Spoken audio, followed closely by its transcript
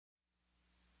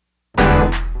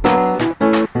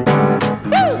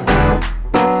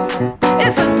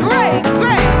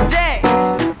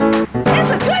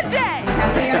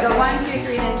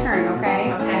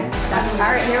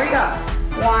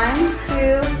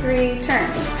ready,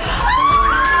 turn.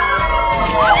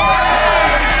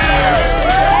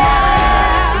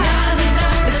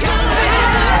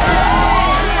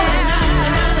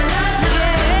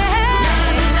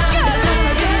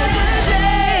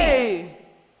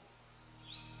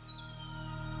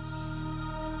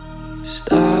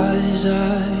 Stars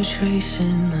are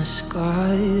tracing the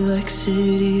sky like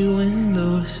city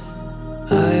windows.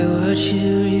 I watch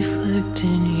you reflect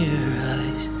in your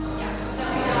eyes.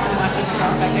 I'm watching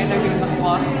Josh back there, they're doing the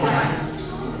floss.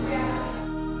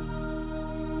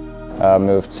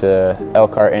 Moved to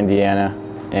Elkhart, Indiana,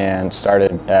 and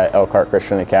started at Elkhart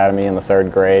Christian Academy in the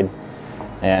 3rd grade.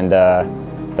 And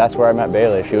that's where I met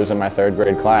Bailey. She was in my 3rd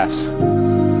grade class.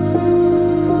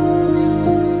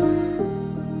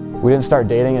 We didn't start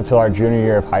dating until our junior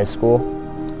year of high school.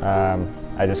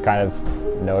 I just kind of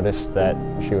noticed that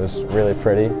she was really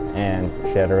pretty and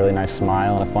she had a really nice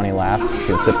smile and a funny laugh.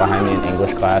 She would sit behind me in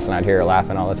English class and I'd hear her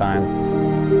laughing all the time.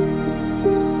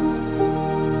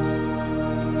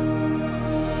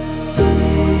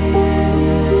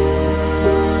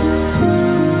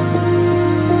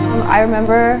 I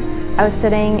remember I was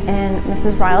sitting in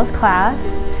Mrs. Bridal's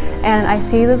class and I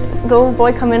see this little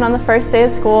boy come in on the first day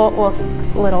of school, well,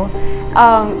 little,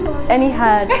 and he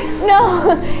had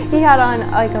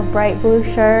on like a bright blue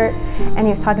shirt and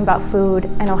he was talking about food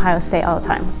and Ohio State all the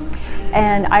time.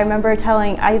 And I remember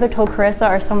I either told Carissa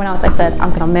or someone else, I said,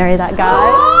 I'm gonna marry that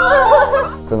guy.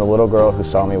 From the little girl who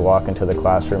saw me walk into the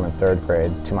classroom in 3rd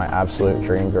grade to my absolute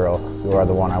dream girl, you are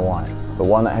the one I want. The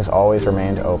one that has always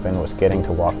remained open was getting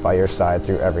to walk by your side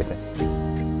through everything.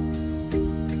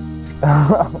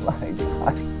 Oh my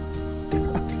God.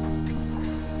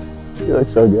 You look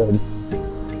so good.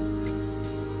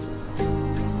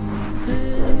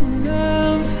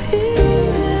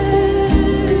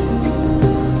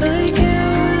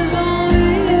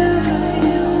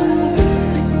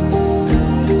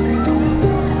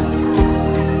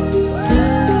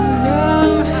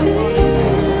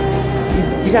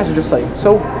 You guys are just like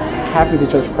so happy with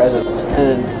each other's presence,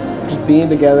 and just being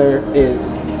together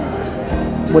is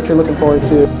what you're looking forward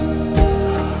to.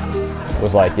 It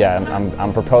was like, yeah,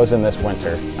 I'm proposing this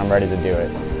winter. I'm ready to do it.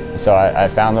 So I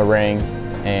found the ring,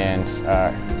 and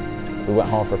we went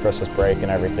home for Christmas break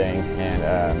and everything, and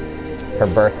her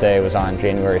birthday was on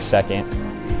January 2nd.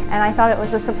 And I thought it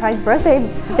was a surprise birthday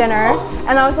dinner,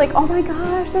 and I was like, oh my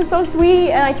gosh, that's so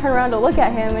sweet. And I turned around to look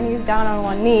at him, and he was down on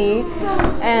one knee,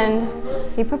 and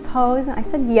he proposed, and I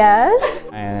said yes.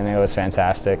 And it was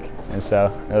fantastic, and so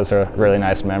it was a really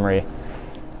nice memory,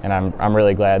 and I'm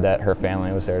really glad that her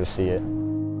family was there to see it.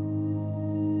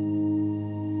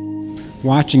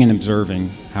 Watching and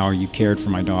observing how you cared for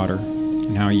my daughter,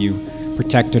 and how you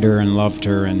protected her and loved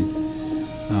her, and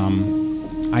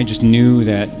I just knew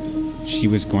that she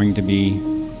was going to be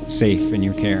safe in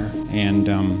your care. And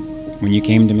when you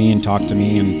came to me and talked to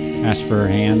me and asked for her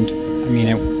hand, I mean,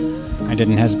 I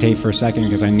didn't hesitate for a second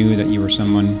because I knew that you were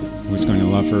someone who was going to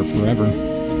love her forever.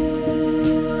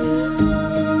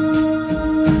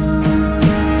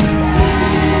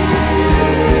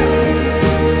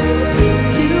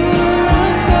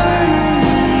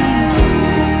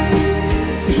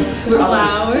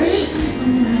 Flowers.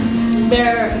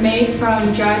 They're made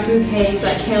from dried bouquets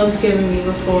that Caleb's given me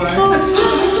before. Oh, I'm still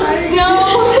gonna try. No!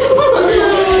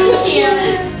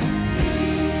 Yeah.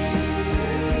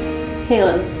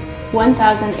 Caleb,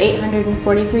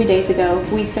 1,843 days ago,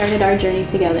 we started our journey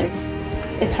together.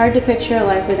 It's hard to picture a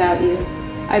life without you.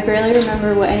 I barely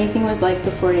remember what anything was like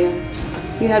before you.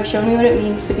 You have shown me what it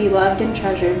means to be loved and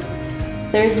treasured.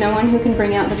 There is no one who can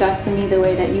bring out the best in me the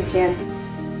way that you can.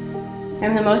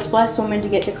 I'm the most blessed woman to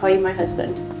get to call you my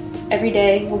husband. Every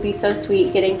day will be so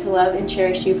sweet getting to love and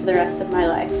cherish you for the rest of my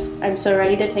life. I'm so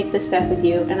ready to take this step with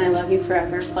you, and I love you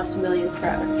forever, plus a million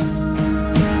forevers.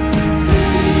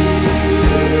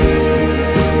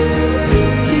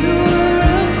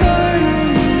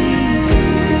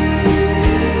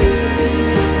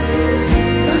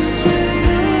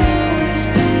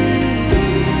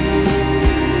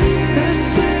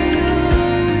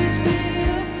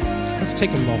 Let's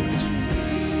take a moment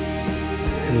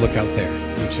and look out there,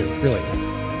 you two, really.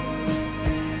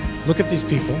 Look at these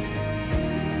people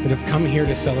that have come here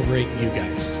to celebrate you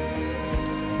guys.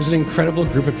 There's an incredible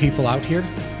group of people out here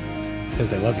because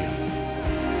they love you.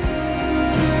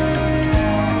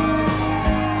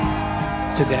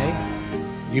 Today,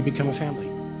 you become a family.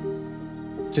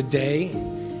 Today,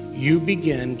 you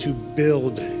begin to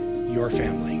build your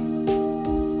family.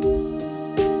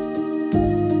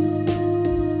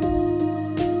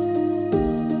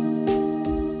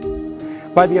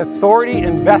 by the authority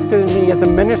invested in me as a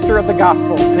minister of the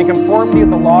gospel and in conformity with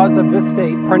the laws of this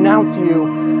state, pronounce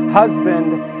you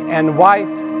husband and wife.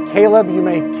 Caleb, you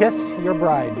may kiss your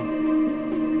bride.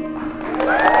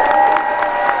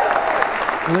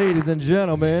 Ladies and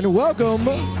gentlemen, welcome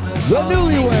the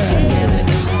newlyweds.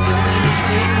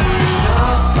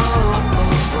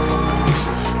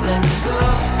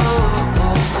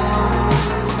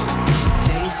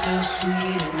 Tastes so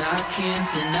sweet and I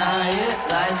can't deny it.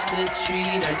 Life's a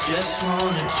treat, I just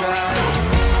wanna try.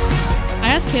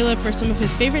 I asked Caleb for some of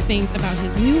his favorite things about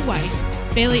his new wife.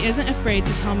 Bailey isn't afraid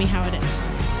to tell me how it is.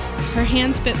 Her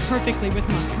hands fit perfectly with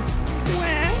mine.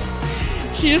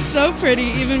 She is so pretty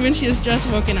even when she has just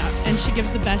woken up, and she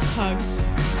gives the best hugs.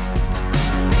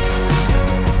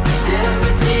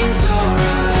 Everything's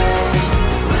alright.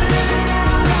 We're living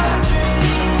out our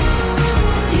dreams.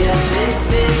 Yeah,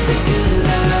 this is the good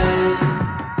life.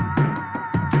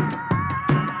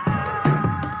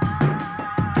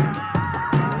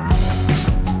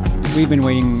 We've been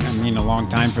waiting, a long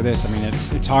time for this.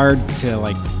 It's hard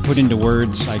to put into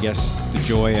words, I guess, the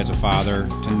joy as a father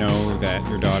to know that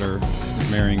your daughter is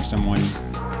marrying someone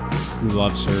who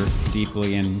loves her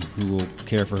deeply and who will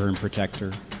care for her and protect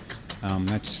her.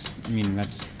 That's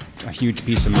a huge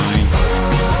peace of mind.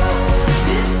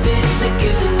 This is the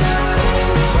good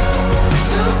life.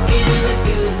 Soaking the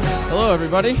good life. Hello,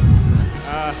 everybody.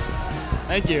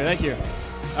 Thank you.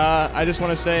 I just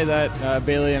want to say that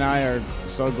Bailey and I are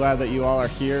so glad that you all are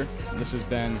here. This has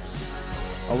been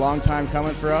a long time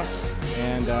coming for us,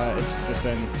 and it's just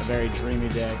been a very dreamy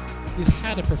day. He's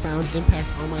had a profound impact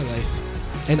on my life,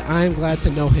 and I'm glad to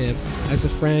know him as a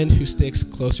friend who sticks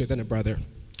closer than a brother.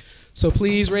 So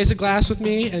please raise a glass with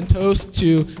me and toast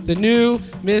to the new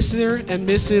Mr. and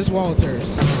Mrs.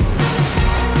 Walters.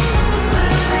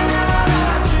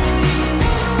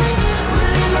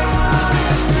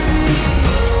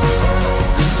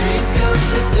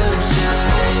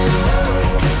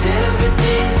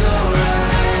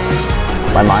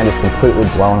 My mind is completely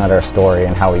blown at our story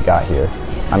and how we got here.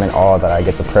 I'm in awe that I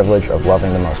get the privilege of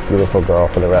loving the most beautiful girl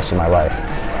for the rest of my life,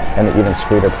 and the even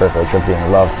sweeter privilege of being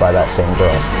loved by that same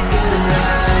girl.